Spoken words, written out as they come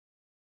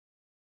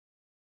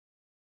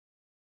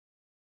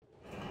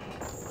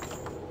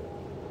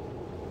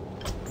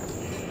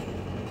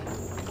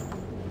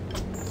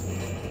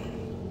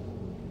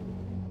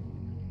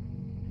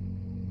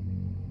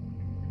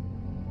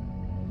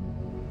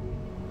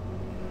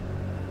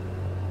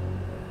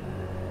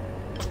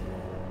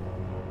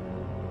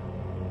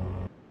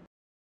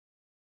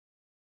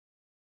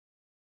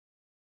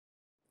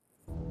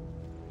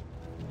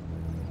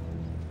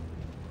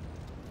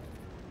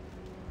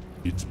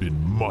It's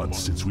been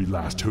months since we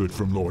last heard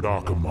from Lord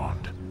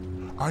Archimonde.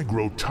 I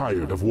grow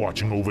tired of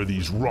watching over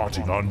these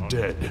rotting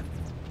undead.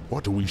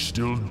 What are we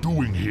still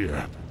doing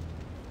here?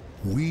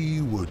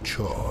 We were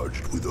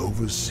charged with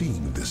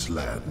overseeing this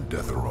land,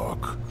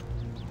 Deatherok.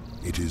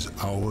 It is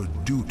our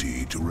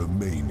duty to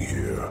remain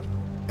here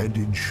and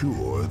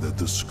ensure that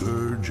the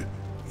Scourge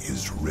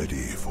is ready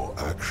for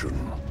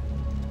action.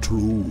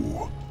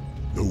 True,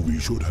 though we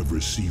should have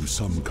received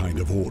some kind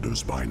of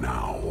orders by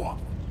now.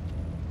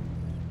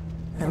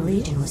 The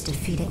Legion was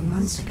defeated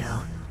months ago.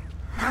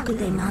 How could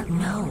they not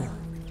know?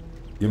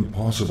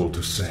 Impossible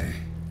to say,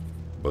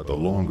 but the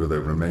longer they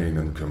remain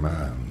in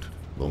command,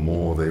 the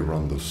more they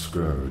run the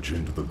Scourge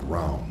into the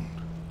ground.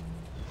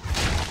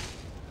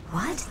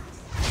 What?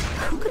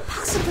 Who could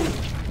possibly...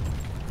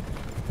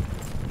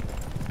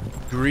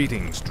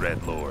 Greetings,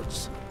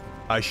 Dreadlords.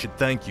 I should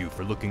thank you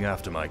for looking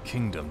after my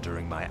kingdom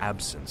during my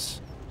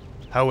absence.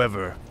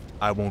 However,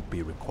 I won't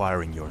be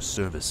requiring your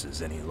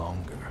services any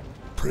longer.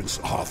 Prince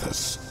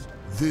Arthas,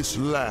 this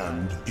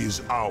land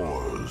is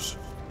ours.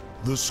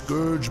 The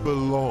Scourge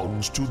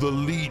belongs to the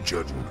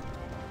Legion.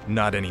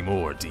 Not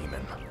anymore,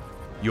 Demon.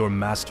 Your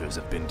masters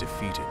have been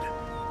defeated.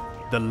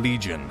 The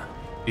Legion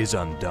is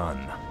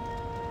undone.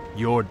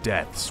 Your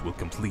deaths will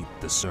complete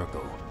the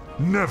circle.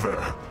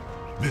 Never!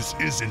 This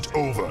isn't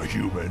over,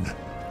 human.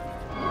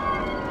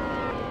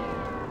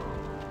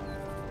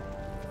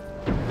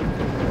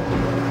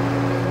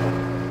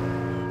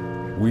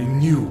 We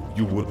knew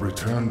you would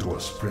return to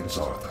us, Prince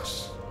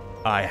Arthas.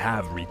 I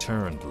have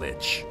returned,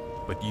 Lich,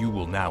 but you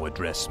will now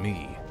address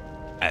me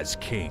as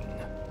king.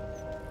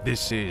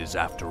 This is,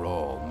 after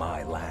all,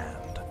 my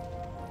land.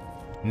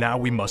 Now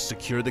we must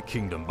secure the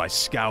kingdom by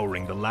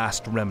scouring the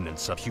last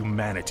remnants of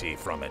humanity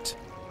from it.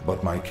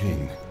 But my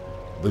king,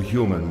 the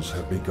humans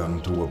have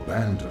begun to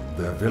abandon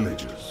their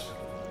villages.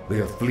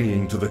 They are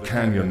fleeing to the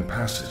canyon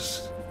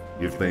passes.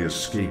 If they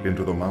escape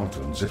into the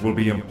mountains, it will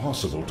be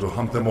impossible to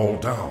hunt them all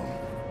down.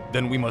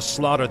 Then we must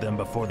slaughter them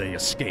before they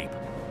escape.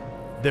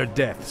 Their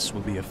deaths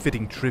will be a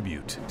fitting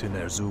tribute to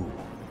Ner'zhul.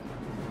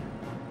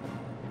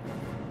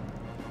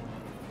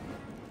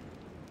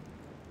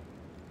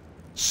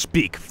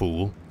 Speak,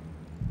 fool.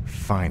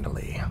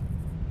 Finally.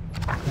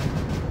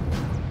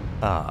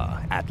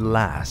 Ah, at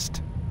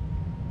last.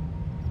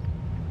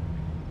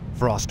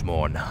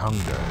 Frostmourne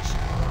hungers.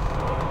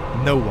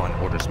 No one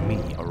orders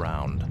me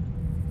around.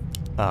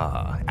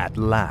 Ah, at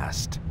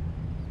last.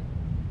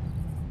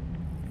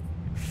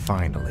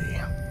 Finally.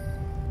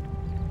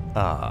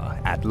 Ah,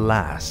 at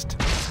last.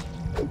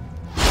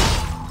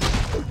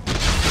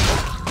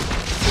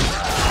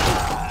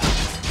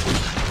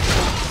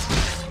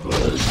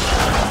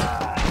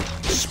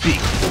 Speak,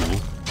 fool.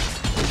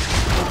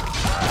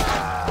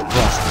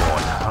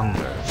 Frostmourne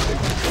hungers.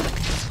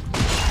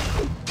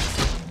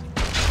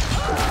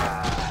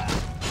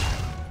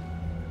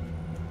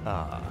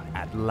 Ah,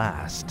 at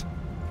last.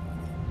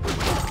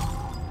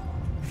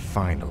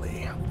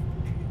 Finally.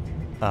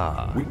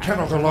 Ah. We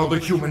cannot allow the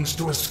humans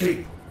to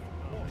escape.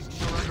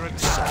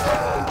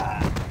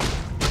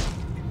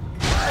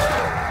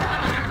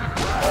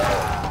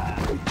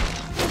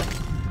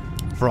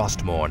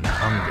 Frostmourne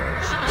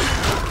hungers.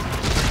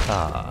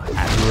 Ah,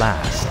 at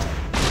last.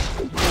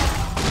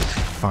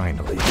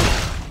 Finally.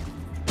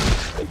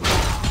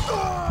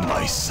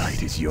 My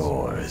sight is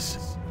yours.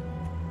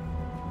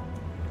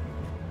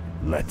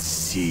 Let's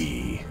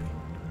see.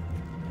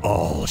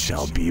 All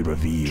shall be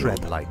revealed.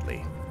 Tread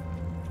lightly.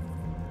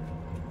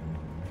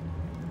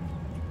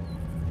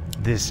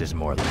 This is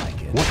more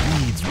like it. What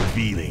needs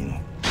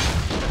revealing?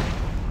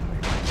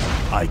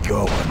 I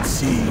go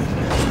unseen.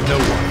 No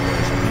one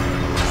orders me.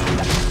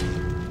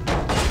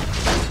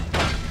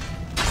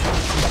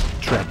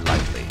 Tread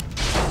lightly.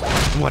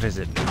 What is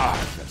it?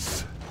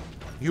 Arthas,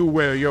 you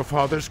wear your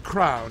father's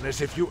crown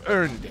as if you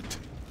earned it.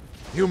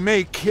 You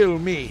may kill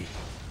me,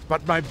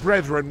 but my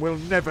brethren will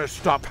never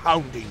stop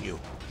hounding you.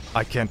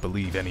 I can't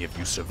believe any of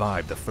you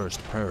survived the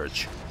first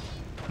purge.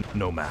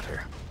 No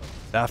matter.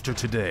 After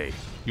today,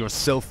 your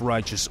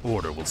self-righteous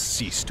order will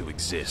cease to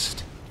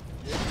exist.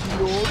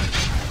 Lord?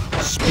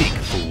 Speak,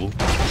 fool.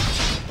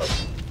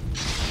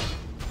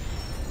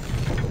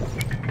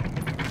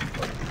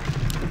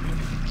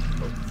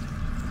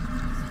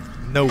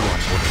 No one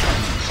orders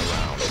me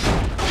around.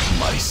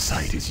 My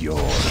sight is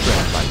yours.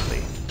 Tread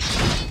lightly.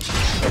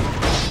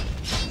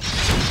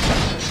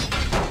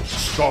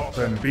 Stop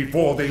them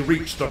before they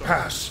reach the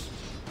pass.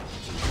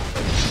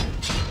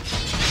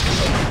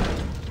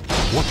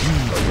 What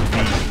needs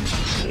revealing?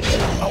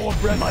 Our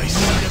breath My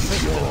sight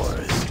is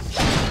yours.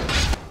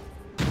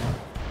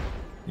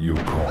 You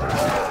call.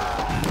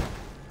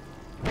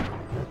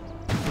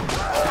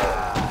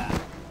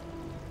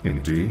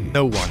 Indeed.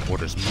 No one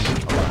orders me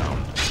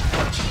around.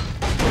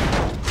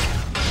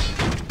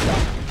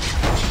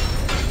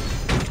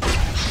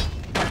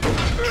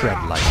 Tread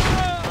lightly.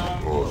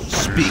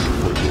 Speak,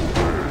 fool.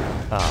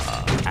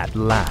 Ah, at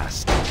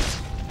last.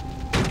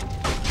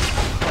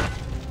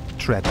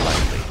 Tread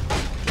lightly.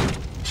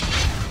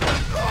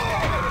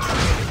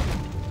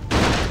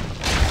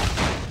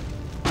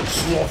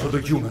 Slaughter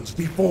the humans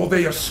before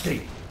they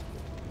escape.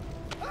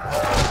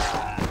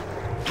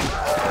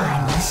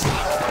 I'm listening.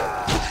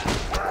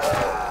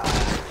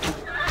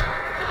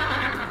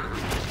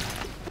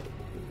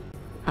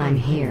 I'm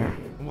here.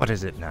 What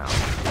is it now?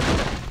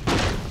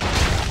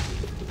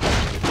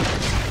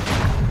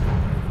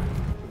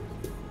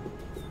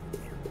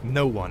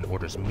 No one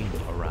orders me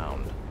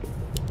around.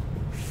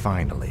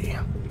 Finally.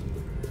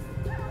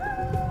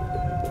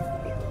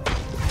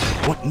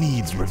 What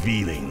needs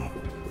revealing?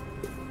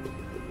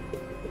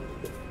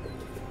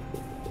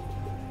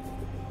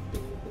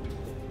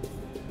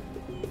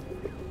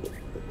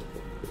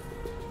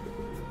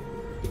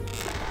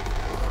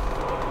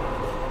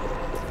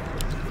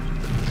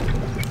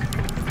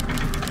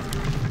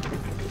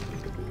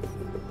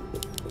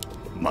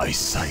 My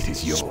sight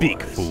is yours.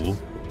 Speak, fool.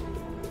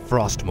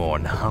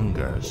 Frostmourne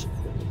hungers.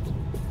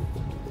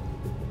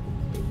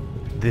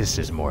 This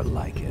is more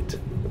like it.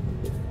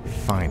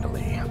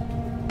 Finally.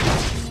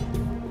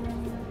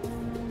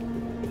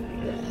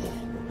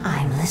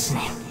 I'm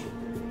listening.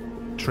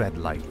 Tread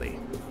lightly.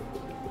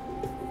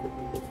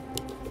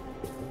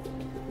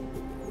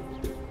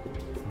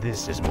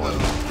 This is more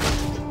like it.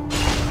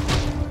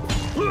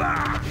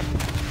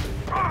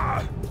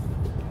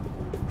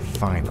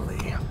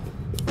 Finally.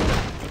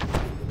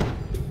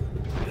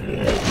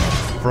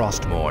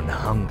 Frostmourne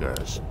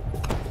hungers.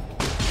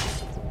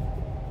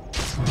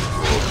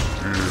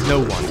 No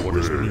one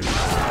orders me.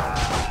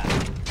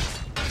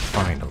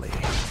 Finally.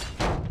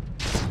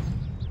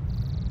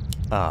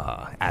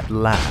 At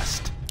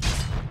last.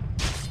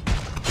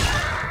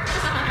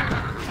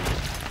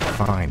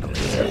 Finally.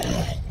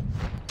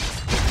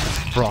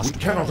 We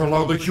cannot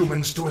allow the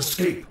humans to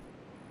escape.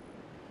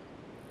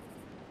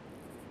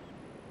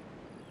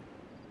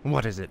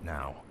 What is it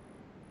now?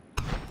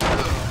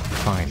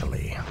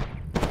 Finally.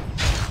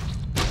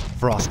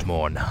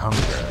 Frostmourne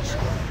hungers.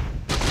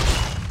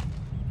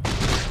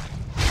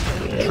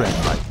 Tread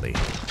lightly.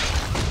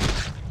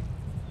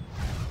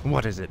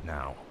 What is it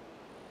now?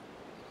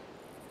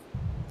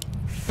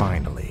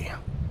 Finally.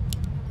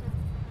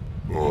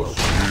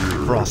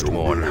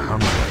 Frostmourne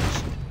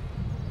hungers.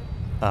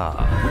 We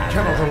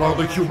cannot allow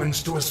the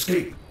humans to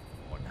escape.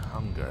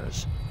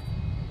 Hungers.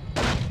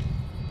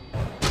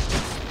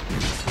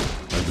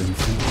 I've been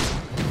thinking.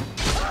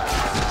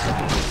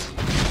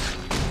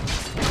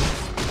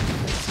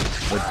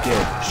 The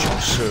dead shall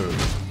serve.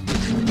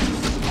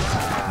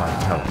 My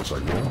talents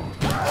are yours.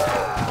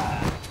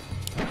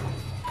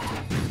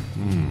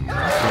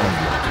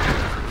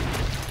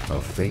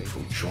 A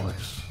fateful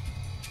choice.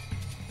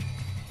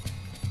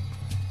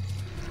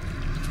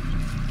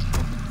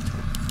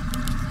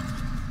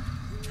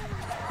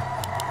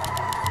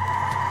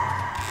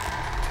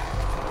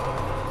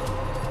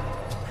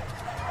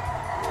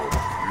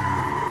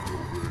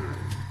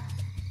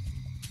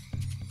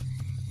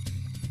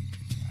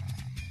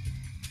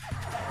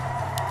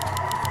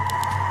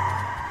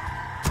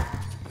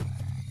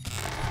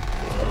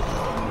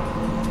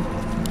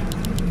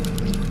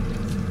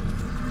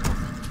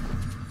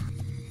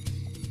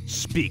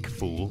 Speak,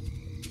 fool.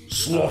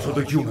 Slaughter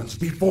the humans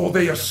before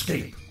they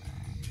escape.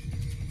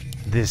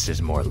 This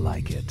is more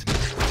like it.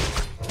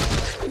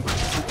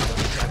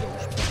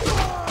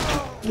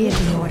 Give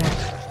the order.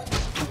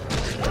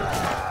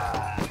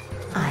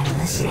 I'm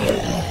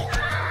listening.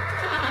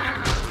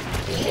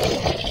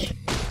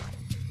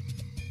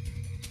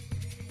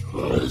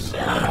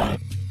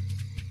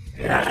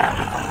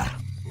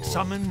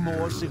 Summon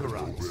more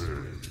cigarettes.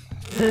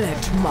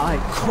 Let my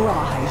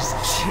cries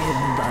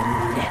chill the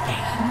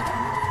living.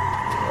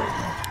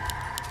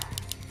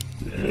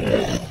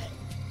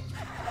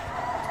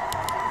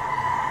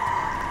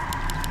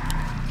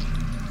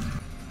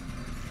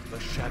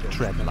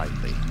 Tread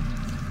lightly.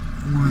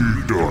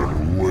 We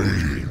done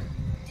waiting.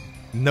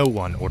 No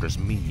one orders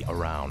me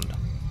around.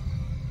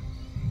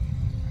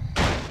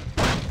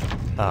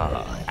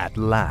 At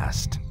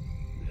last.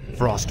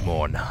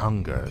 Frostmourne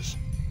hungers.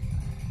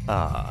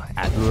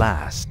 At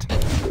last.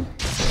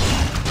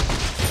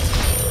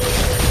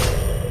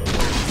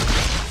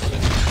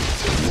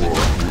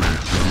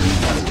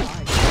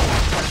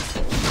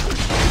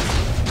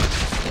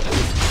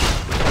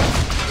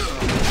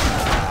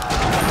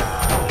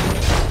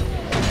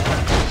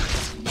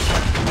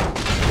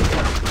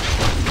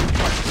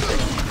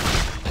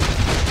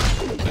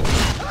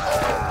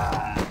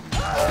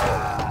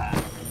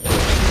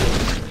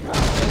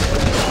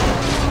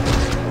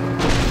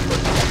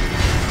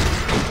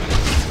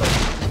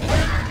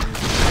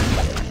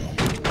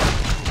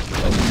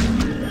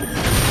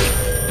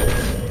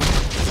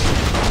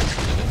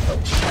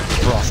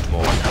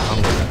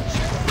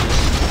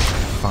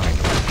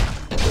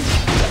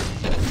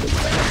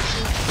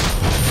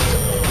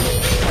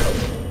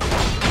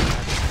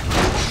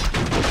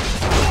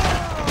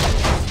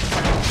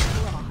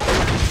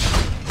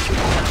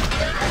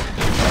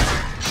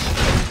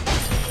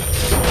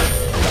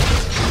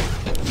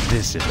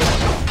 This is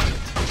what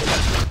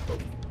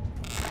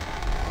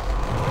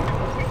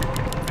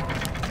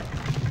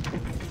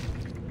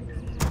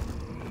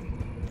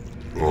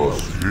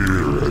Us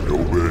hear and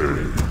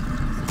obey.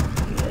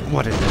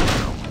 What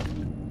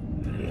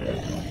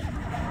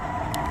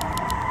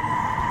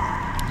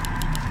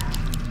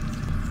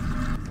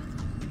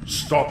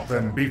Stop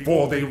them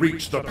before they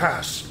reach the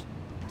pass.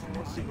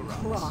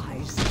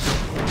 Cries.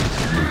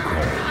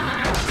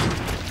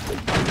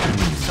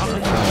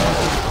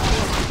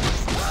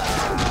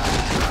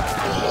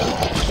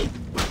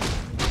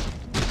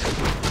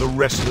 The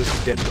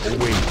restless dead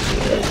await.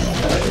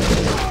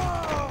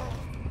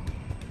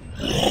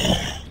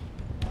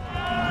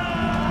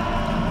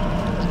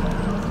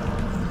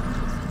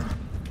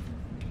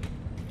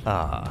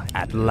 Ah,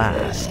 at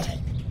last.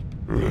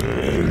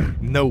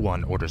 No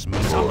one orders me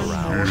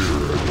around.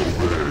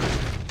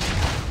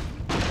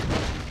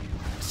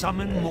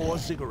 Summon more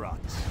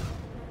ziggurats.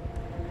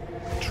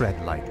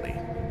 Tread lightly.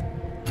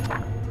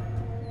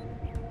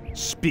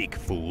 Speak,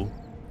 fool.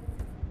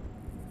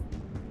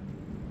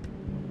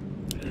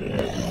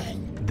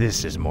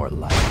 This is more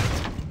like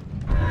it.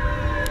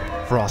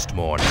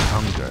 Frostmourne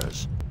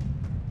hungers.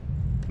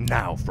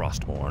 Now,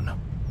 Frostmourne.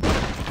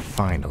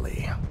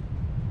 Finally.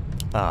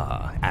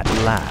 Ah, at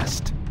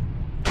last.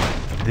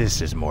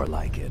 This is more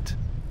like it.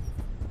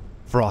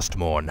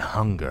 Frostmourne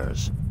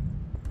hungers.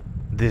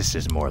 This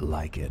is more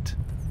like it.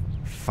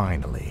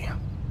 Finally.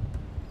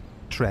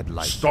 Tread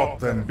lightly. Stop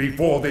them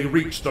before they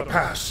reach the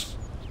pass.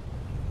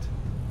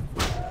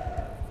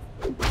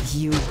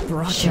 You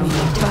brought me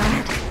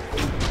back.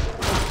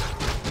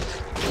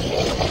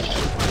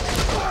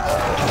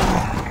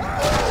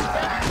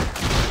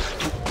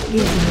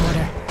 Give an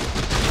order.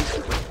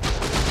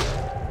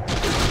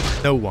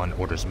 No one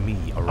orders me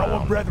around.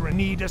 Our brethren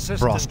need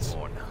assistance.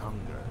 Frostmourne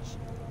hungers.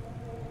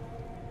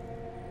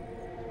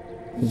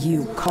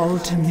 You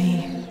called to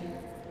me.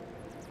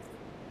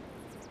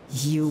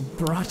 You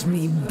brought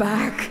me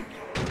back.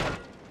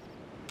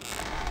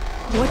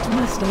 What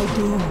must I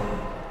do?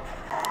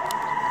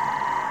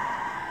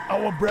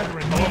 Our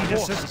brethren need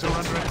assistance. Are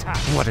under attack.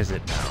 What is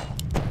it now?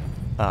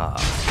 Ah,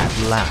 at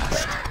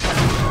last.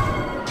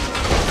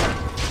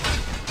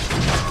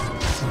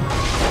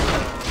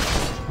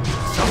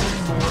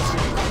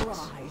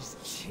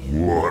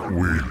 What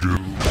we do?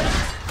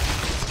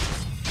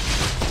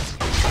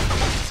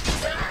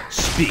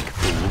 Speak,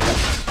 fool.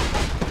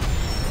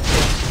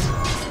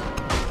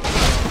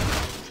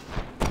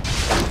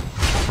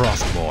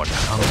 Frostmourne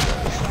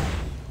hungers.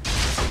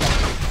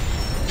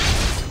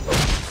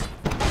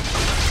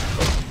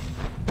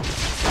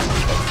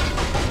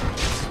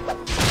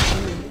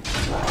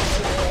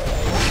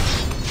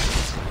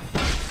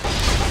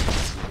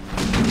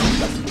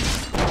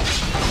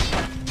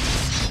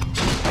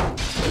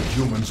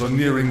 Humans are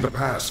nearing the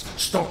pass.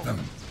 Stop them.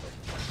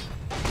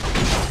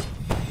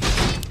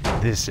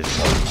 This is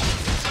more like it.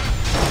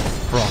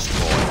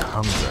 Frostmourne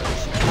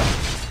hungers.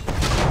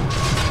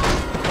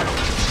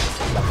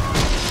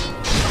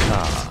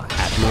 Ah,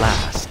 at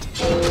last.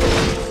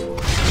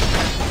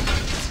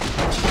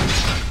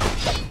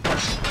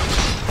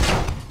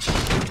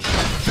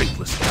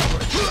 Faithless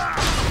coward.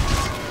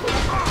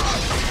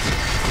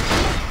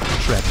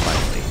 Tread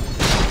lightly.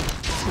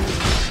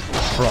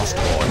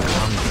 Frostmourne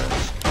hungers.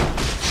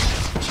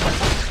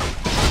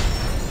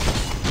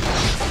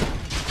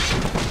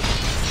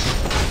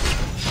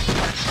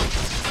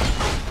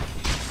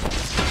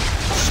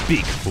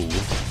 Speak, fool.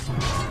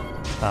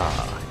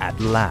 Ah, at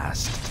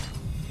last.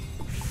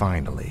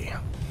 Finally.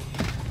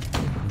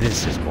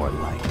 This is more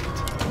like it.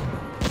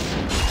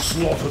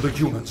 Slaughter the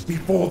humans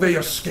before they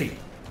escape.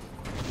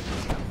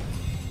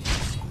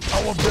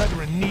 Our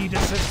brethren need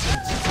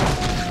assistance.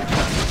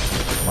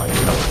 My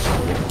help.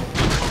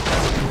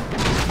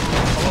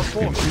 Our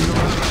forces are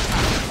under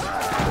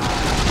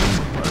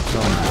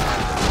attack.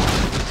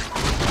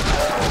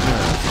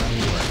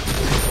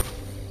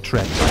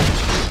 Tread lightly.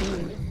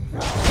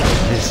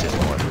 This is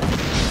more like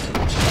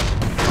it.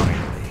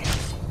 Finally.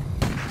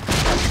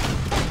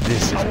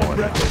 This is Our more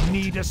like brethren it.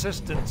 need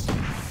assistance.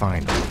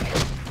 Finally.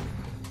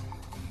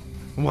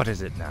 What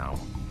is it now?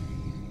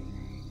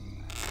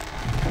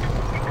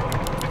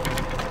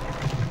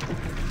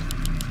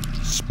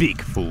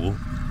 Speak, fool.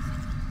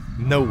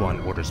 No one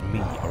orders me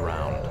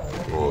around.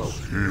 Us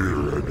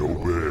hear and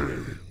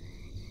obey.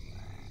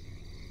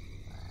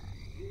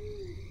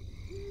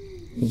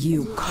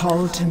 You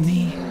called to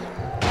me.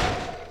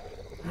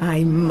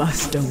 I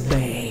must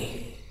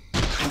obey.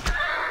 If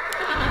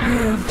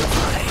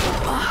I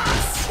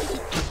must.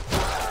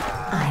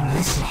 I'm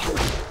listening.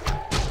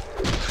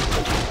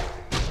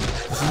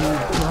 You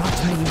brought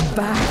me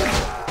back.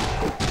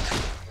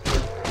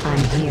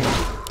 I'm here.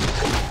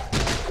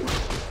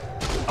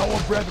 Our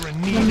brethren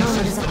The need moment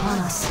is assistance. upon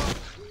us.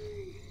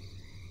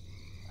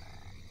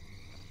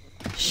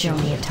 Show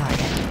me a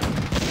target.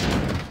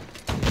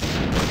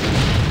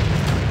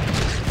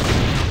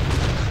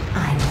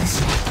 I'm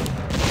listening.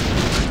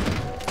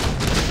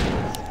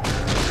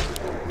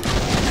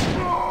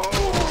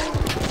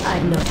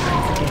 I've no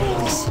time for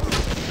games.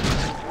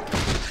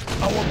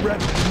 Our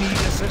brethren need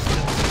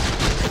assistance.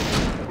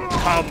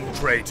 Come,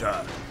 traitor,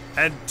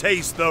 and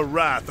taste the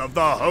wrath of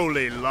the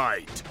holy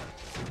light.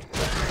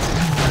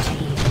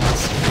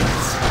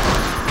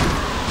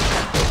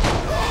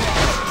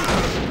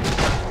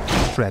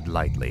 Tread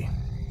lightly.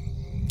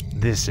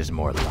 This is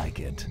more like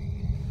it.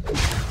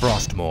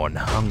 Frostmourne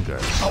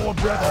hungers. Our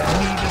brethren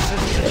need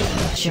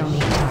assistance. Show me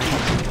a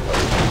target.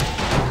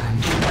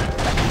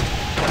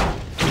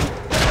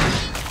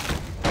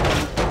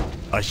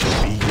 I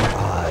shall be your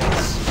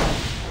eyes.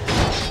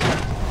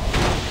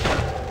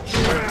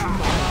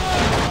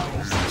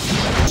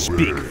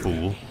 Speak,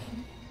 fool.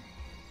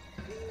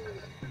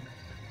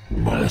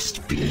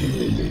 Must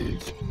be.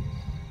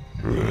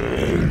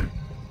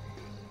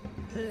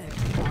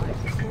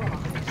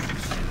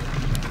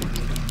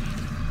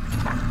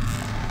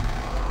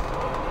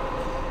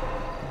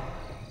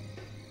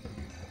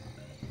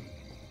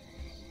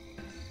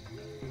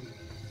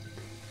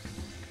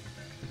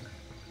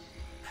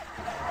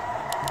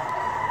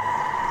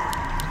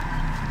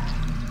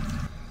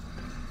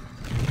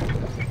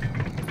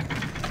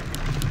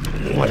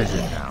 What is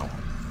it now?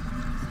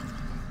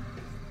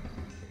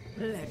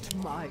 Let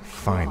my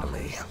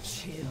Finally.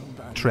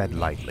 Tread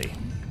lightly.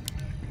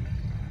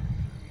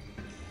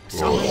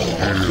 Hear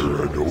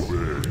and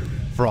obey.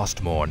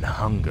 Frostmourne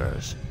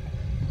hungers.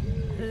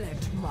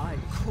 Let my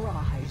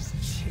cries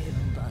chill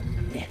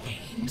the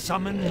living.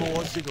 Summon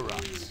more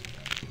ziggurats.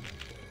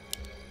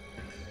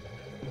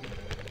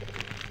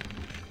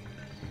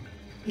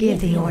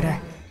 Give the order.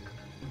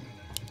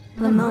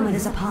 The moment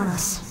is upon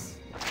us.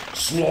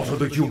 Slaughter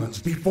the humans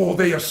before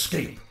they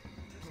escape.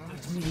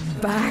 Brought me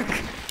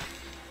back.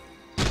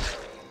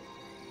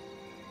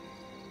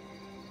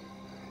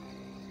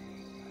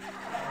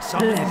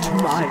 Let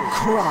my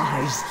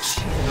cries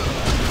chill.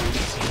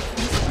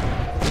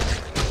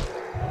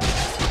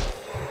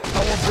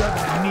 Our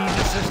brethren need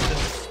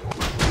assistance.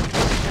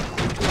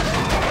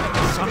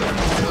 Summon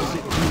more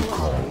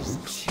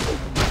ziggurats.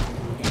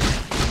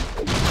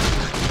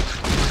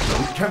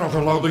 We cannot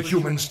allow the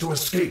humans to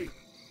escape.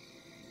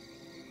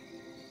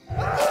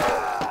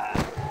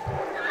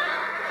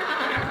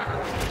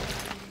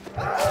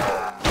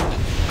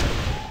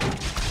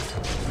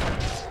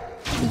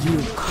 You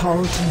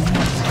call to me.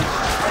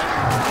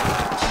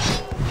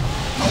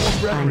 Our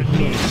brethren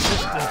need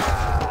assistance.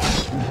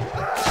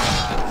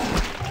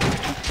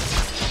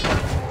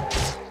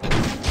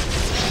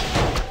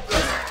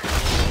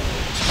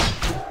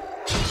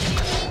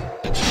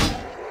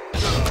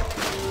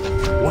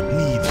 What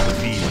needs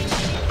revealing?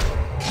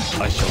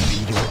 I shall be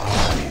your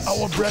eyes.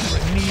 Our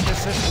brethren need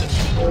assistance.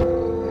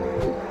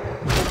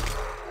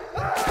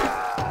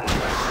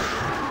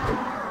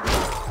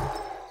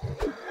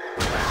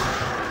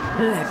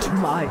 Let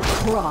my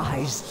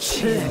cries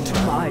chill. Let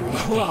my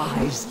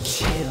cries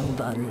chill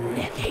the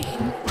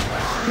living.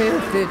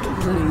 If it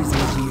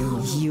pleases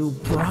you, you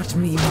brought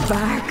me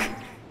back.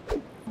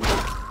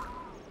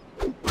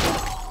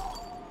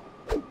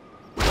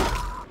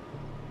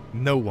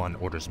 No one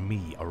orders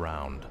me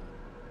around.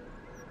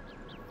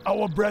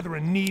 Our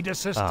brethren need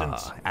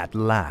assistance. Ah, at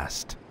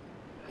last.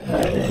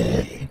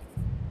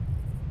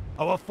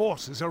 Our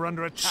forces are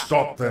under attack.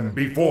 Stop them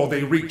before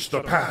they reach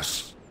the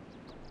pass.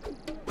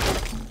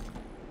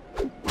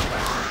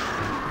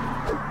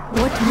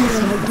 What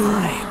must I do?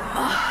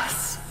 I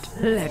must.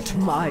 Let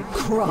my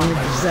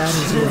cries. That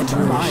is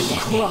let my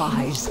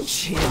cries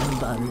chill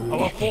the Our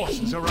living.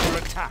 forces are under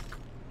attack.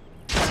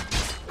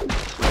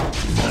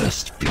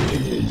 Must be.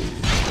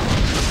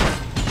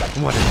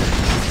 What is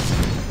it?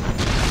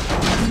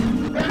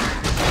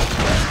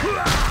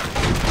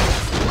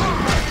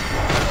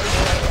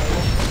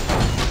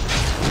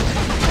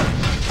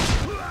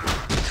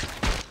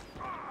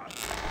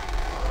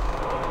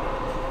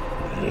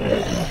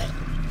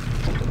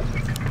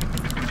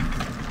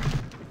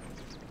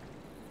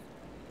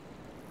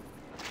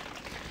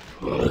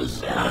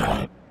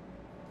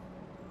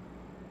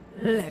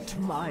 Let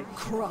my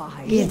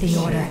cries. Give the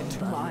order.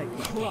 Let my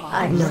cries.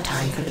 I've no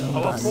time for the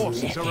Our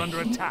forces are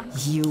under attack.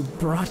 You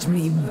brought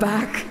me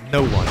back.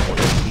 No one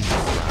orders me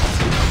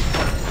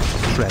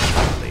around. Tread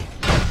lightly.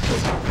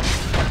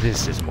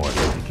 This is more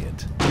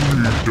delicate. Our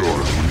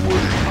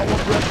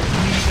brethren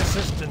need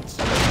assistance.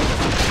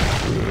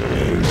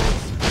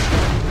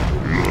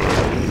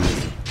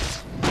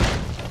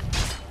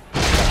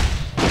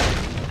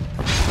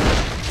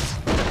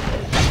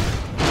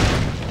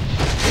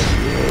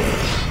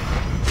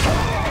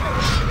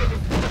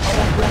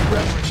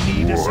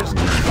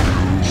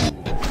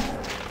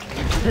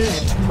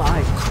 Let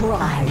my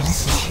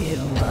cries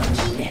chill the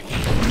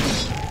living.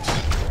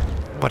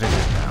 What is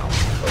it now?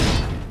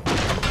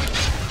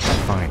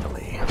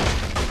 Finally.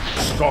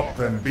 Stop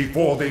them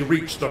before they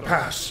reach the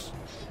pass.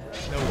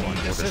 No one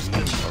orders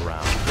me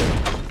around.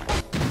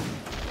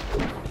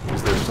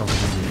 Is there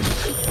something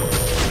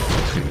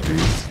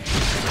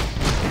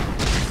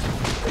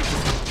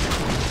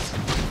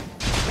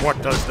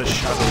What does the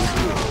shadow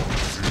do?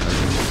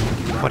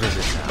 What is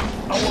it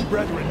now? Our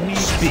brethren need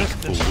Speak,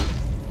 assistance. fool.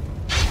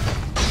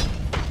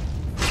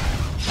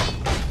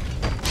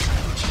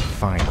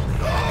 Finally.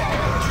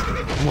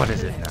 What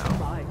is it now?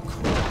 My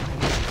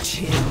cries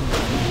chill the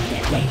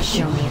living.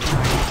 Show me a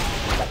target.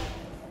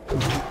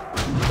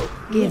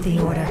 Give the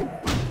order.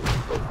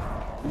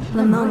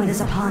 The moment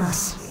is upon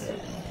us.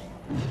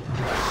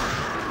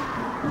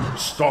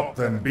 Stop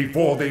them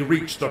before they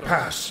reach the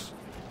pass.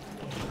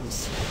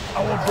 remains.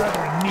 Our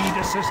brethren need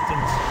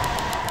assistance.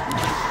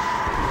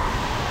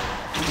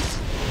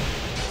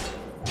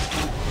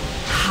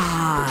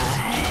 Hi.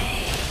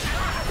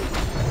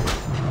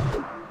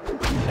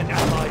 An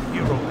allied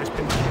hero has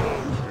been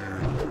killed.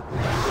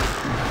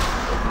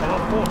 Our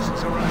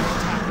forces are under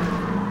attack.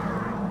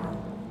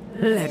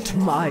 Let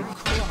my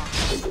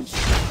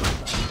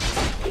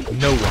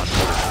No one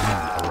orders me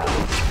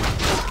around.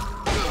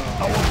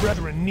 Our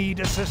brethren need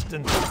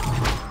assistance.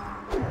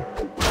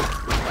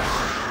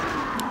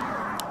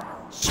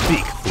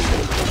 Speak,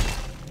 fool.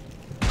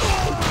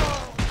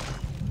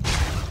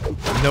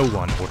 No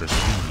one orders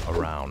me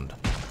around.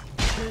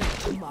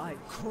 let my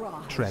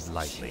cries Tread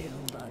lightly. chill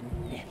the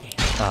living.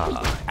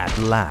 Ah, at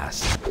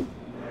last.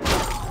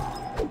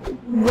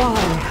 Why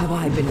have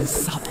I been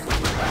summoned?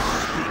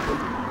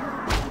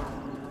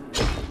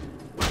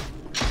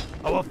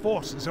 Our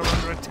forces are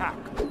under attack.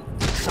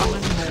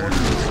 Summon more.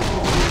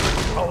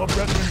 Our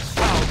brethren's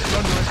town is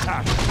under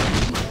attack.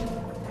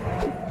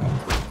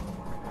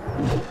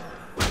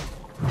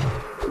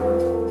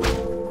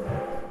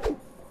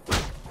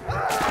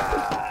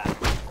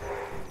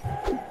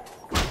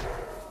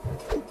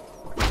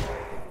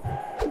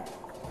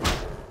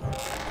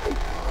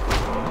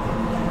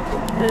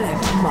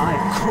 Let my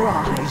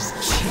cries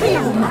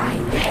chill my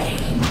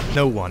name.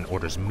 No one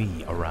orders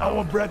me Our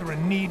around.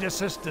 brethren need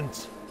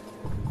assistance.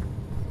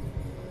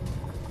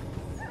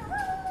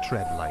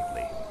 Tread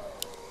lightly.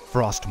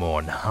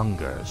 Frostmourne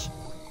hungers.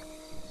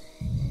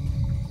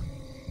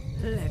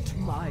 Let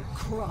my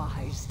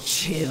cries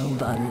chill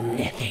the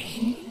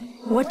living.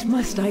 What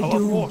must I Our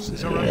do?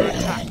 forces are under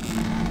attack.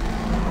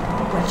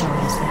 What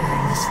joy is there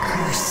in this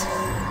curse?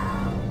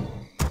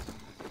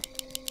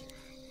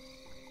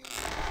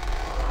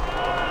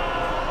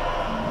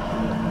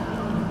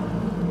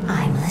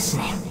 I'm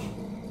listening.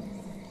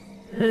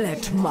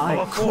 Let my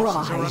Our forces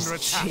are cries under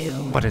attack. chill.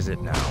 What is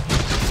it now?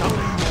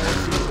 Summon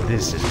more.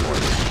 This is more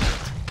than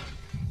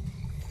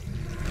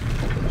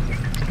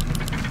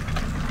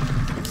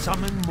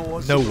Summon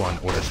more. No one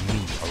orders me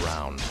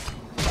around.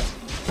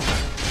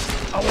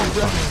 Our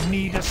brethren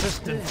need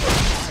assistance.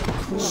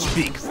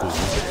 Speak, fool.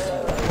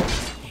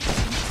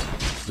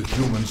 The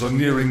humans are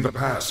nearing the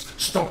pass.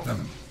 Stop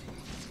them.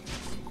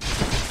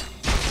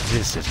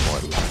 This is more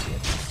like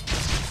it.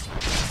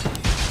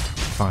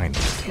 Finally.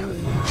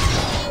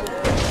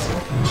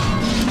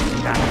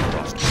 That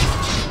frost.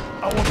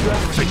 Our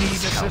brethren need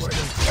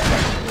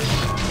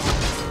assistance.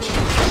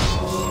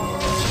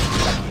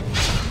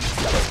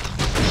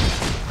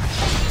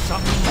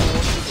 Summon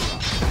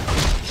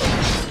more.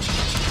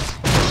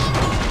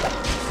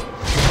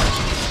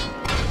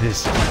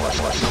 This is more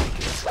like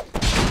it.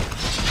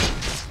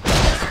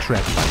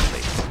 Tread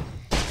lightly.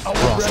 Our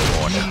Frostmourne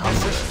brethren need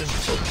hungers.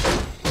 assistance.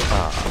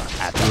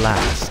 Ah, at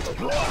last.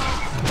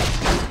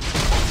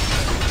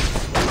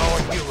 Our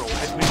hero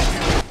has been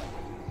killed.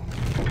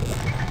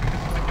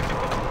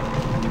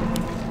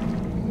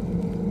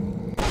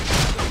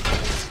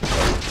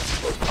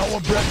 Our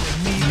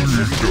brethren need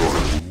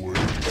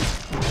assistance.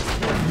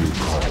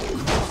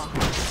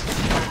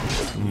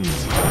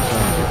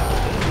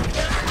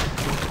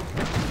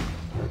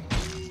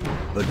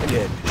 The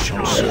dead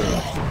shall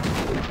serve.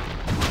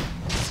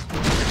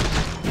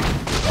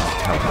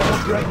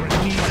 Our brethren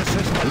need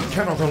assistance. We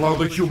cannot allow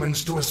the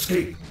humans to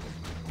escape.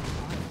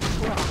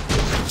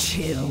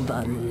 Chill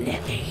the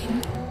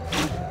living.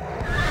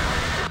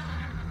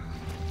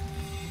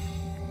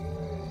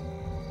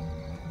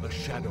 The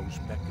shadows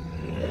beckon.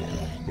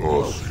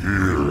 Us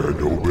hear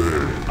and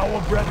obey.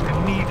 Our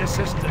brethren need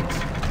assistance.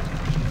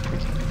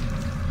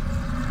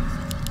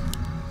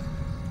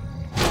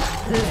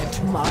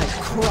 Let my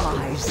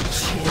cries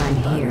chill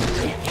the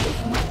living.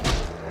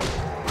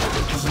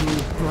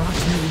 You brought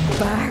me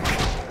back.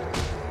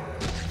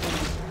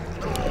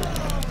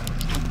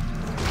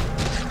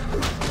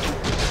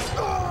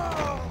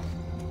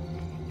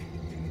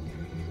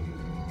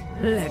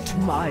 Let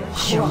my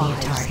Show me a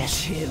cries target.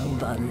 chill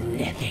the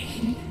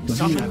living.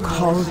 You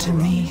call to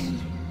me.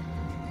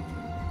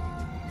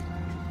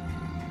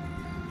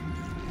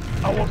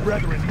 Our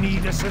brethren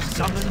need assistance.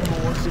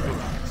 Summon more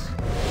cigarettes.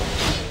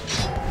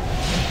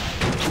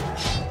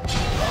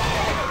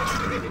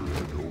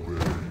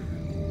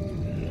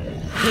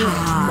 Let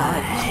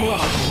my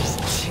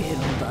cries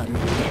chill the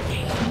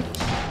living.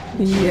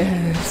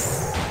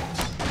 Yes,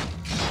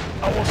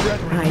 Our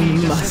brethren I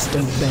need must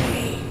assistance.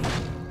 obey.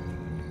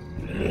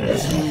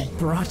 You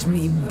brought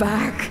me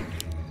back.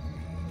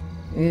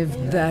 If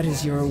that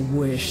is your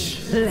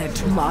wish,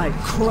 let my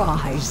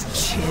cries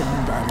chill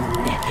the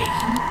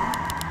living.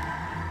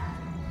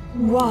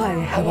 Why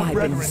have Our I been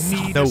brethren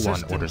summoned? need No one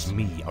assistance. orders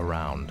me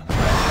around.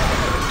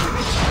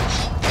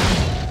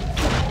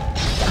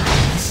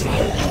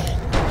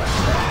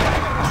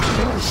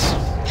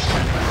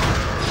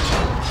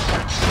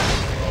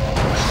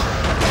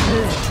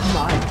 Let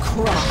my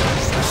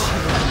cries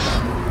chill the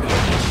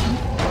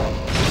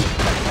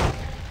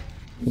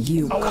living.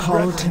 You Our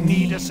call to brethren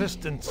need me.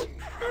 assistance.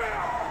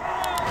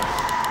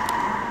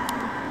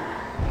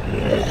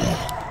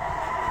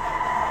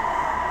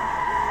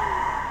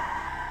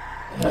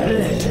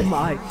 Let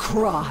my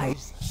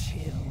cries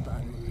chill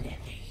the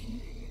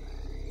living.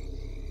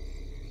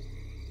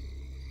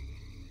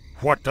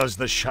 What does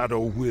the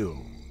Shadow will?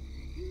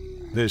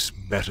 This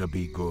better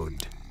be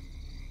good.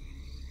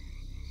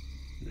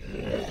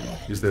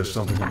 Is there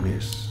something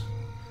amiss?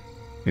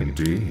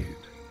 Indeed.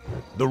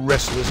 The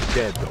restless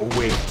dead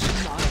await.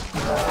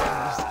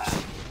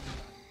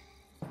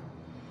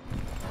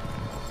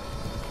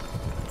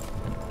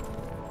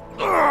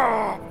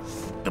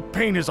 The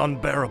pain is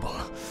unbearable.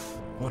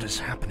 What is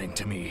happening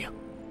to me?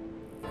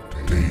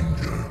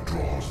 Danger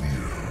draws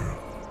near.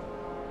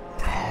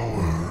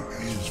 Power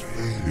is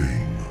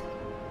fading.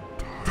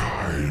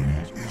 Time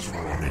is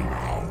running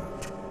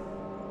out.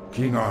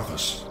 King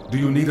Arthas, do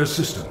you need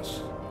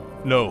assistance?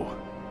 No,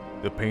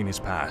 the pain is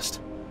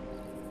past.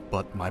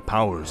 But my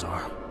powers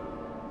are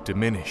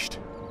diminished.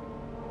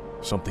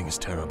 Something is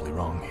terribly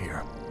wrong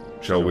here.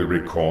 Shall we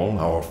recall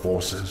our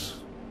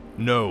forces?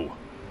 No,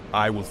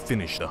 I will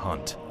finish the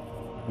hunt.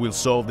 We'll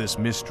solve this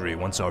mystery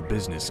once our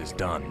business is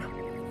done.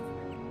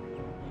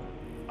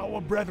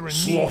 Our brethren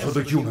Slaughter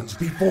the humans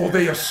before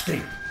they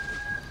escape!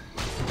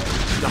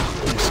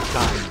 Darkness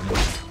guide me.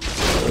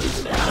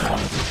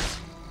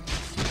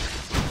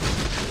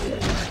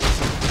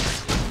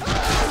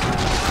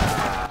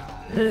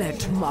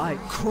 Let my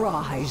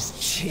cries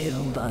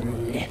chill the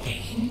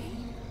living.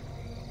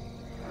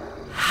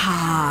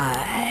 Hi.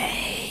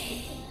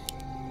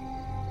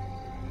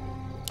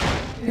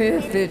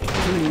 If it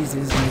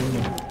pleases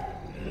you.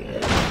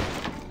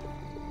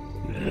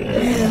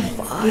 If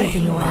I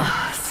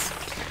must.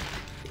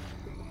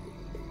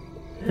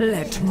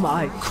 Let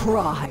my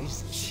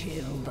cries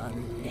chill the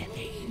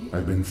living.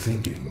 I've been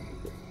thinking.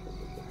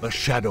 The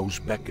shadows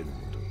beckoned.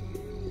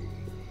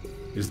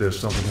 Is there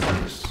something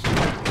amiss?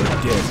 The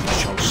dead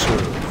shall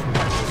serve.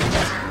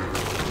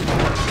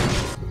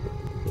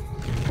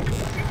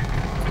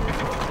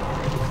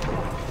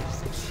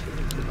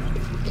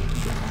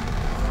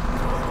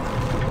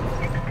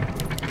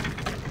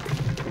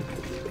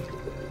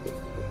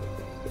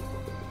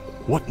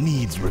 What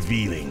needs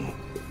revealing?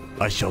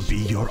 I shall be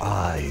your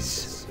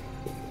eyes.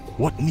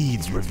 What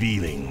needs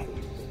revealing?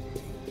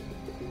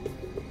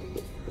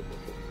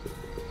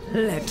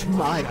 Let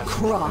my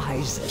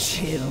cries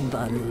chill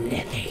the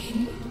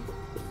living.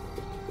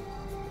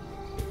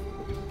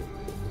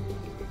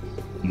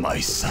 My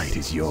sight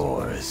is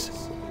yours.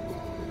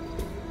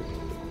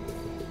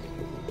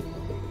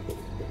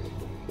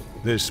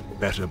 This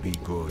better be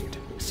good.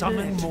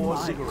 Summon more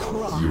cigarettes.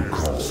 You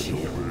call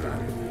your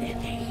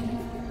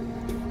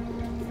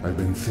I've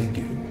been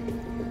thinking.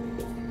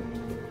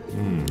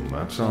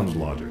 That sounds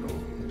logical.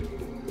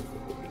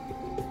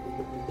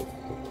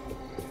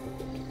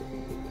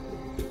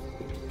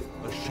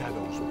 The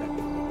shadows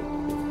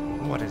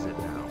beckon. What is it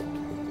now?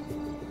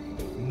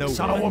 No.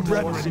 Our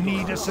brethren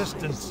need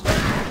assistance. The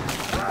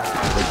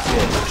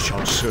dead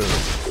shall serve.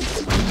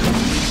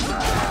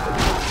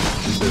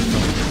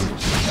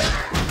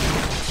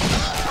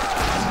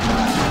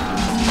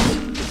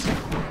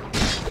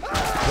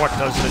 What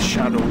does the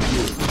shadow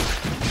do?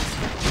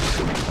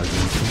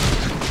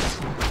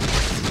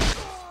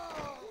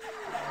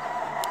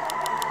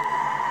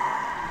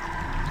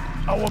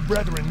 Our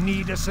brethren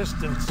need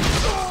assistance.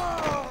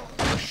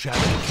 The shadow.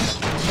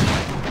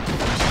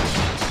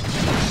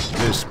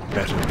 This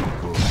better be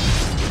good.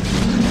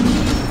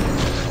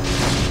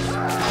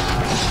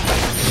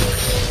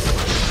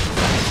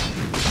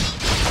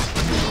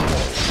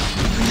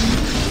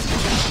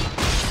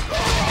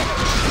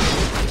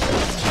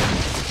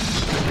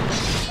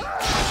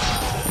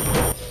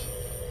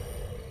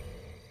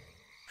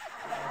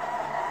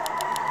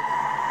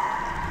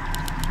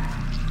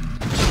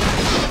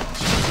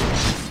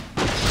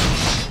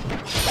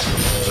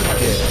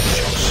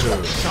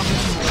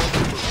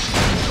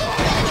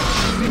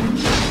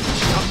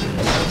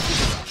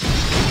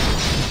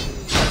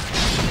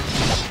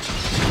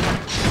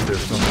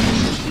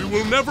 We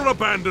will never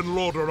abandon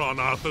Lordaeron,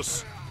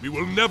 Arthas. We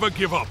will never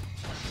give up.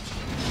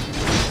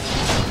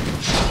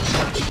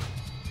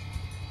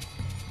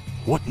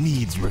 What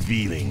needs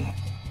revealing?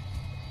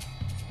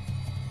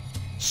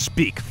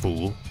 Speak,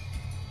 fool.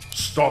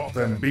 Stop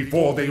them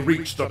before they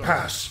reach the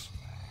pass.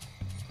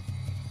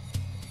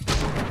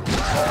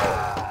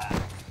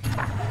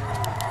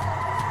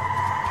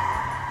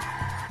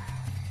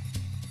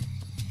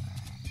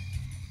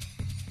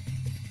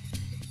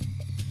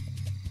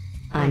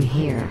 I'm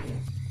here.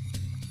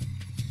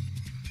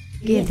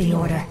 Give the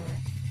order.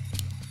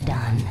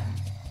 Done.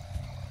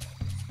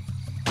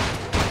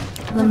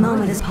 The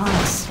moment is upon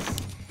us.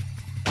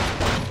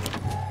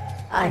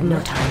 I've no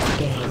time for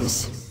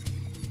games.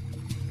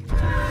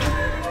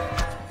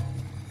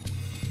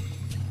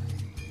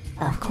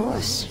 Of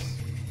course.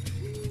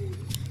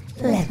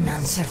 Let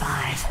none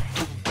survive.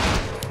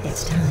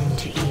 It's time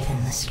to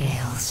even the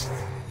scales.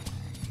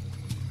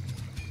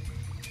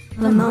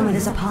 The moment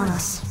is upon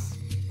us.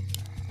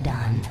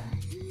 Done.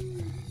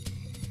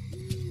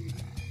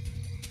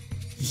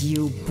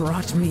 You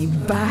brought me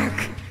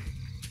back?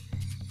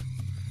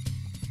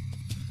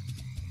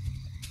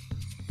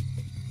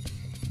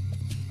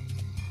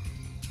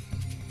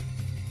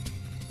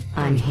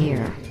 I'm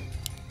here.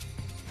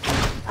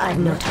 I've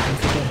no time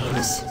for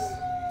games.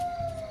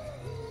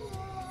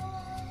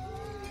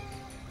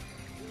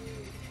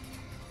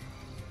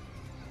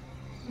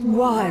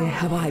 Why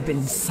have I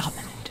been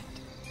summoned?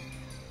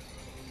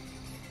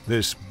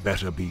 This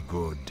better be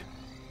good.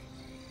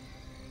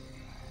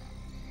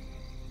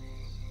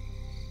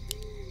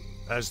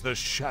 As the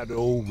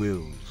shadow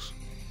wills.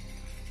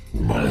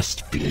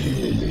 Must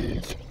be.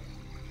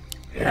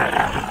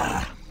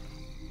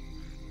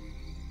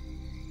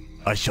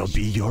 I shall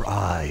be your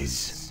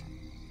eyes.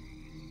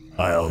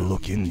 I'll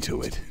look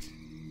into it.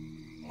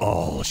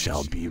 All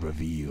shall be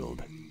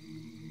revealed.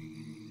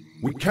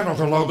 We cannot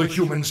allow the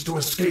humans to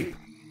escape.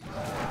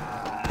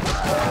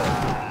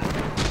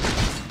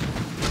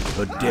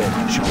 The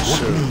dead shall What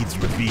serve. needs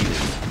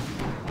revealing?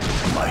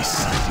 My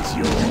sight is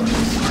yours.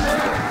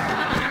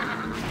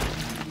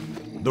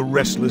 The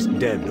restless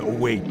dead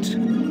await.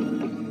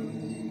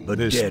 The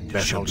dead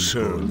shall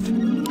serve.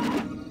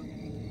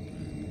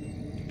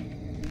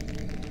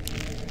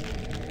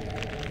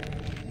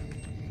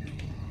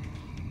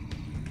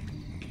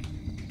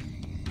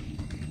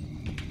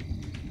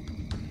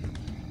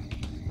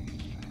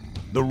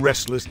 The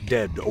restless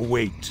dead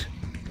await.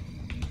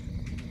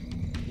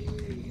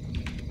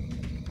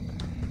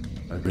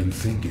 I've been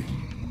thinking.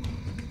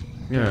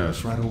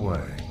 Yes, right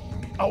away.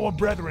 Our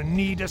brethren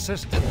need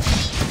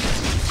assistance.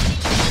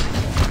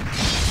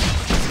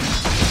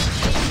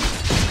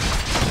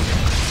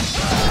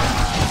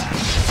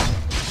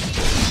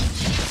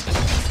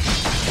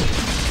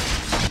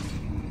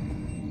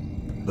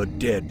 The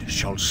dead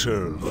shall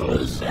serve.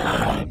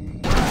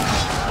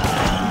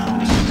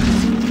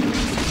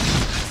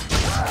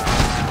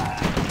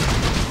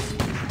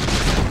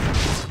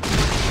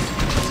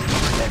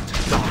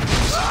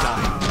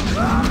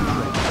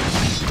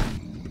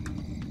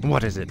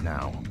 What is it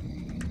now?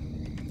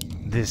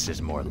 This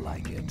is more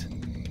like it.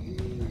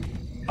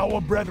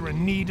 Our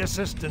brethren need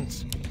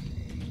assistance.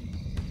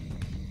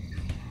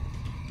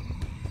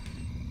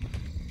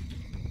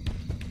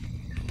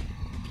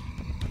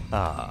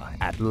 Ah,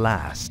 at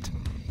last.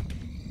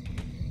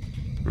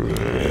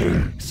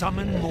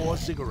 Summon more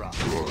ziggurats.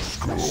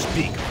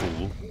 Speak,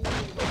 fool.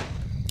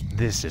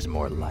 This is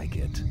more like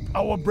it.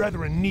 Our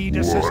brethren need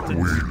assistance.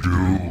 What we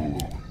do?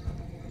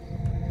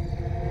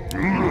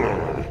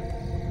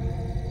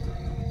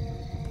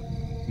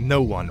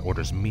 No one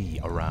orders me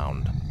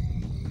around.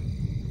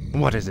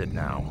 What is it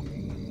now?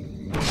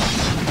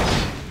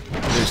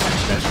 This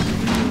is better.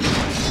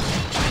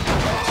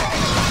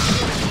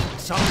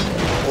 Summon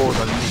Or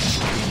the Lich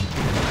King.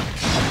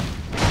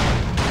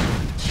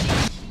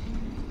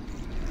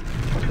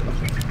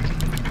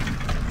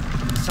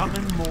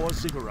 Summon more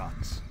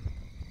ziggurats.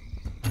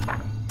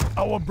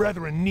 Our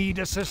brethren need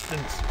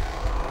assistance.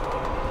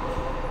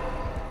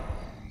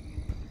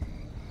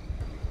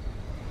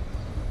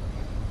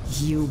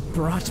 You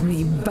brought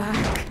me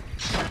back.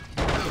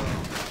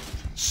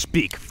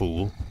 Speak,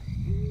 fool.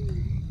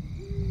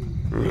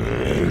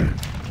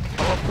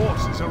 Our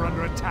forces are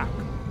under attack.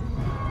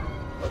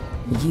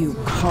 You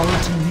call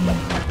to me.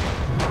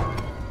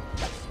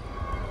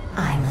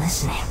 I'm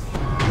listening.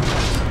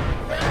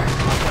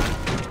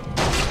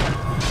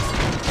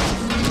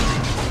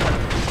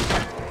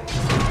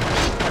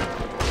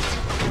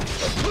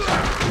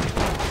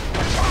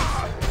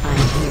 I'm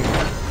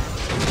here.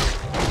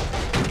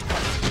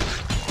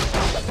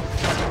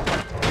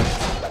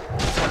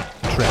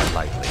 Tread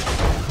lightly.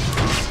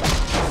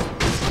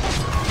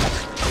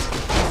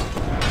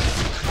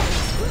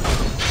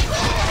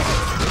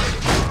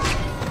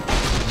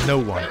 No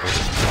one orders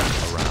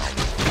me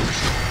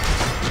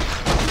around.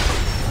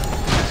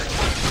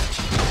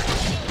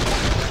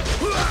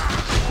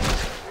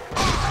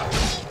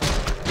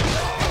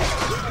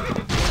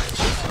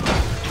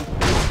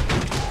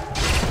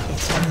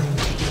 It's time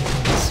to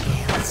even the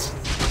scales.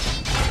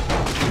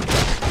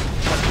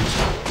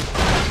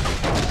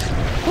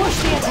 Push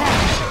the attack!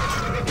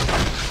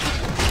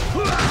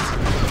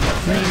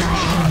 May my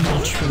aim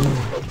be true.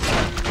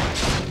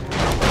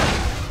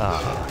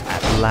 Ah,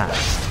 at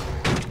last.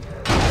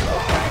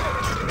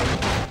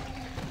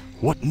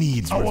 What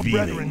needs Our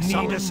revealing? brethren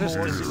need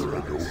assistance.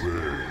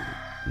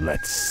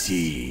 Let's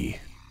see.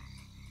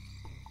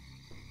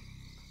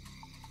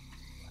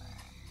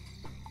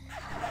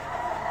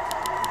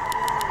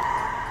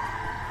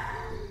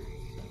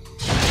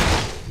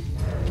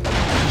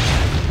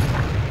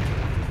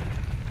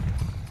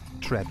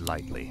 Tread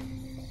lightly.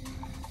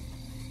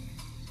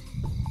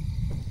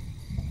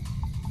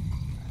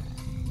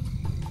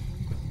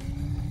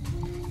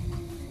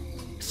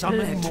 Summon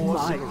Let more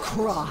my ziggurats.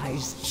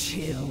 cries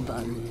chill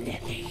the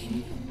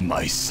living.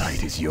 My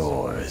sight is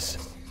yours.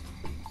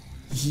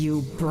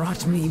 You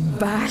brought me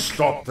back.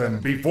 Stop them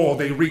before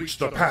they reach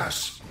the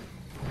pass.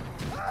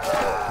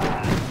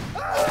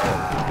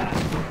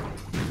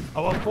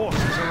 Our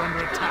forces are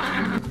under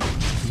attack.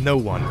 No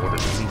one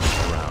orders me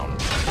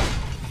around.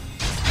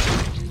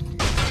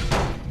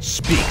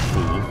 Speak,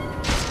 fool.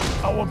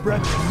 Our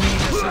brethren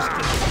need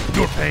assistance.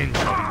 Your pain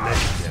shall be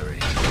legendary.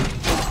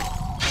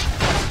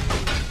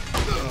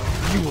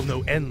 You will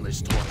know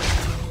endless torment.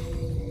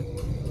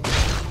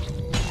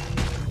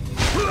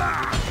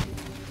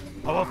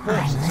 Our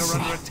forces are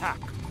under attack.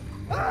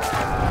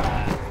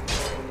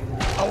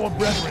 Our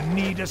brethren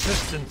need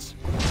assistance.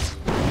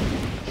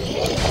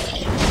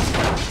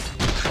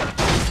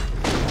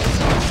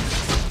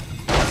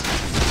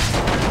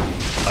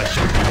 I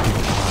shall give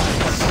you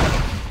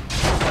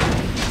eyes.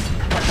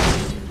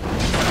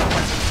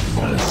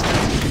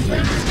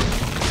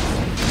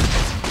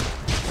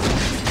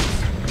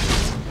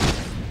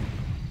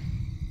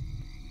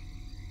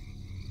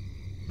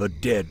 The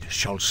dead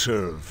shall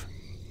serve.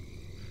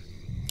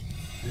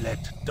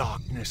 Let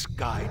darkness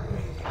guide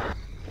me.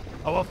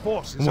 Our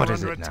forces What are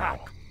is under it attack.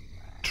 now?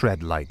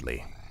 Tread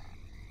lightly.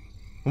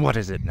 What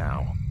is it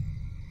now?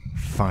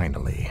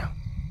 Finally.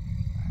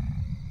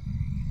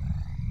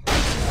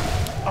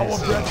 Our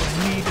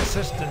brethren need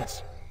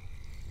assistance.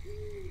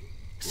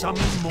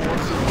 Summon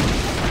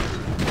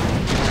more.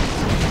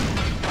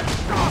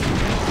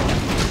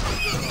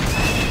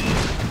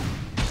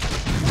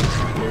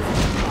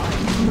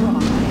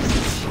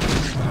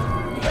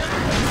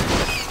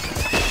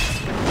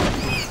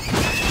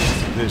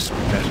 This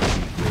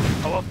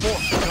better. Our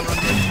forces are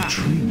under attack.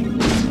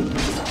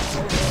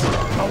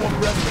 Our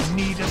brethren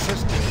need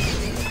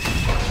assistance.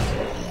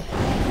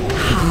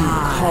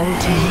 Call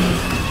to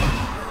me.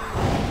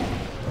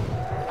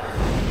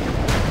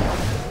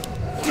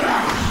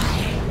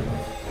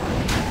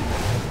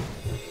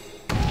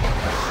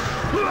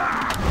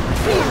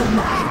 Feel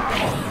my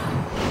pain.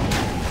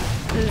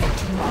 Let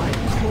my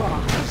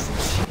cries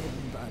chill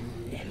the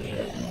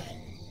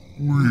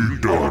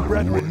living. Our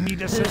brethren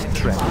need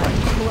assistance. Let my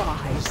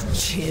cries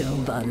chill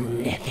the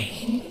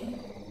living.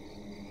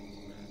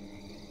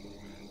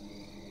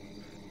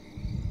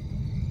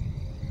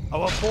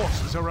 Our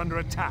forces are under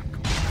attack.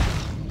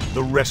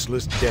 The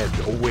restless dead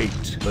await.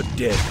 The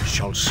dead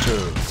shall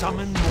serve.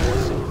 Summon more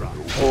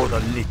ziggurats. For the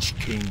Lich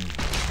King.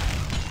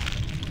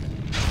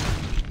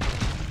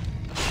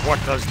 What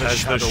does the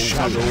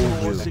shadow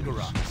More will?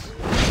 ziggurats.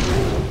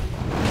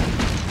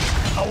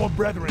 Our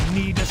brethren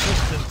need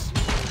assistance.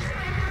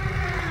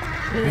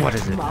 What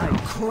is it My now?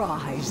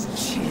 cries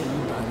chill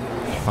the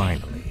living.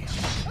 Finally.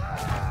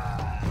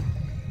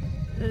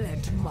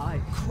 Let my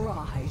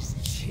cries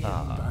chill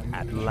the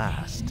At living.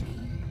 last.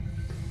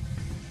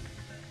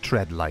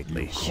 Tread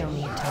lightly. Show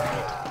me a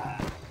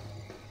target.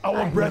 Our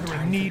I've no brethren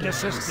time need for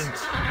games.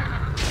 assistance.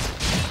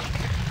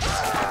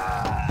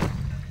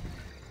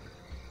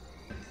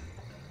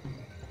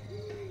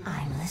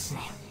 I'm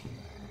listening.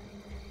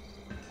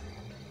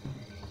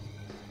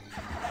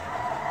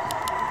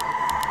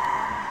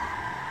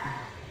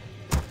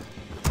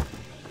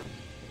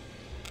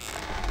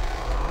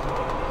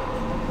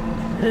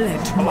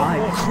 Let my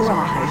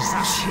cries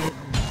chill.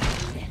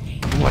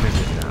 What is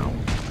it now?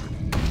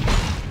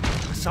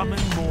 Summon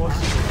more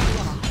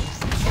ziggurats.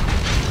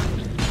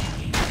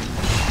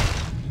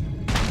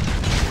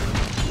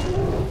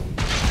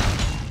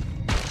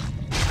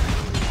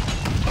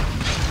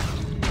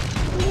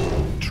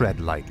 Tread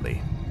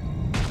lightly.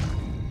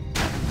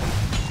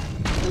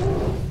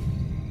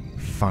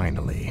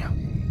 Finally.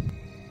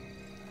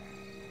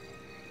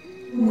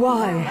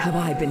 Why have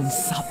I been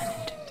summoned?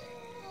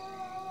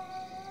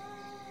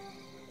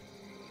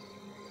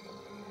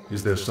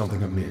 Is there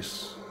something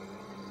amiss?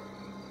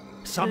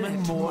 Summon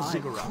Let more my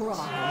ziggurats.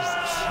 cries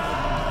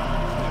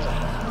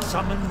chill.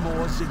 Summon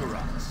more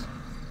ziggurats.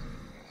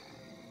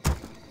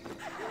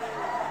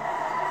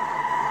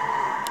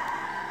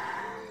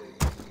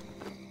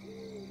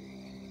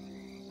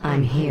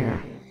 I'm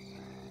here.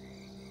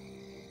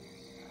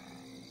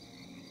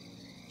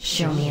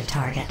 Show me a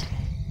target.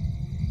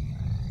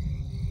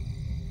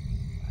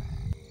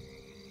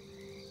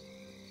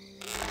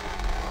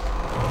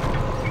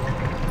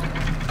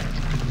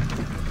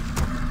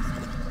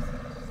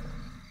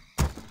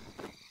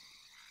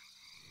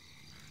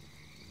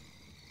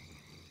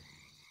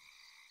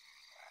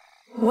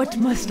 What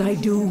must I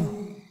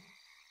do?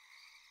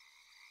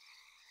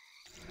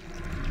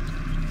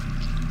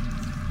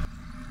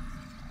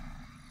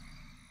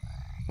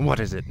 What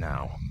is it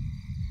now?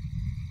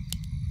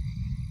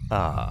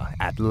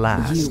 At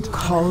last. You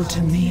call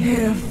to me.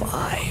 If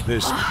I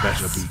This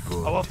better be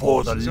good. Our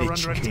For the forces are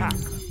Lich under King. attack.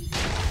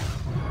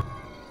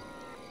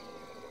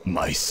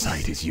 My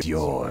sight is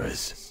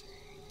yours.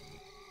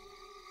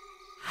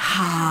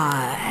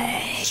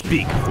 high.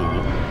 Speak,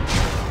 fool.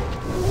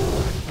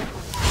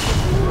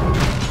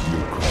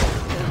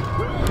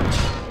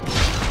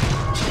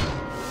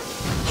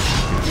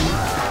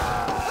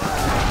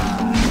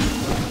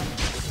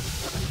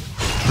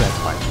 Tread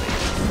lightly.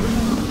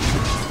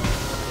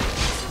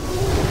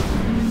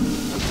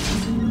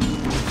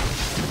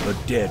 The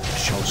dead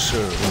shall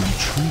serve.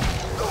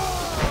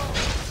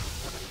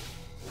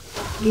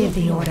 Give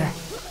the order.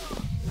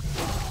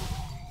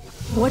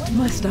 What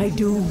must I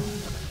do?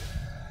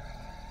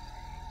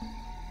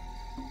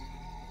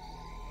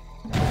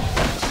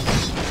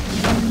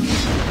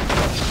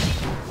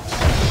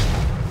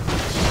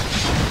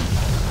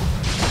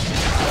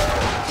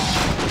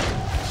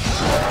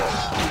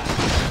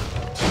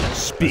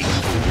 Speak.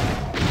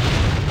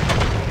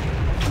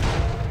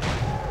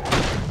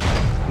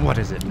 What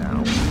is it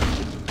now?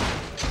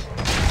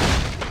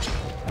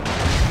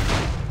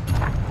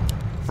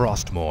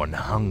 Frostmourne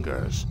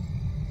hungers.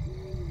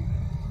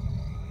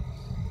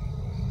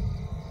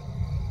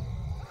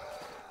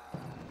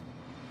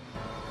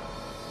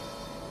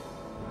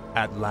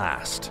 At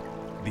last,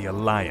 the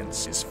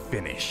Alliance is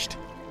finished.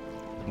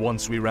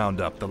 Once we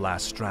round up the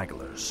last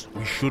stragglers,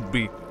 we should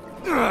be...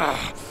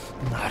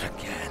 not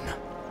again.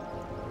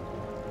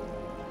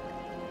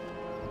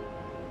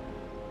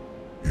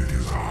 It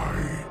is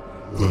I,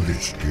 the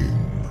Lich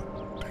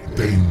King.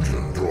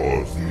 Danger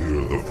draws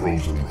near the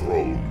frozen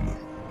throne.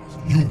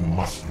 You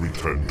must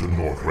return to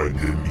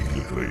Northrend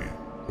immediately.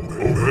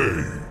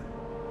 Obey!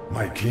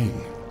 My king,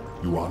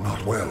 you are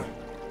not well.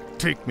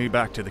 Take me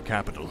back to the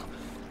capital.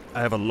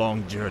 I have a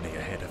long journey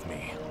ahead of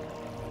me.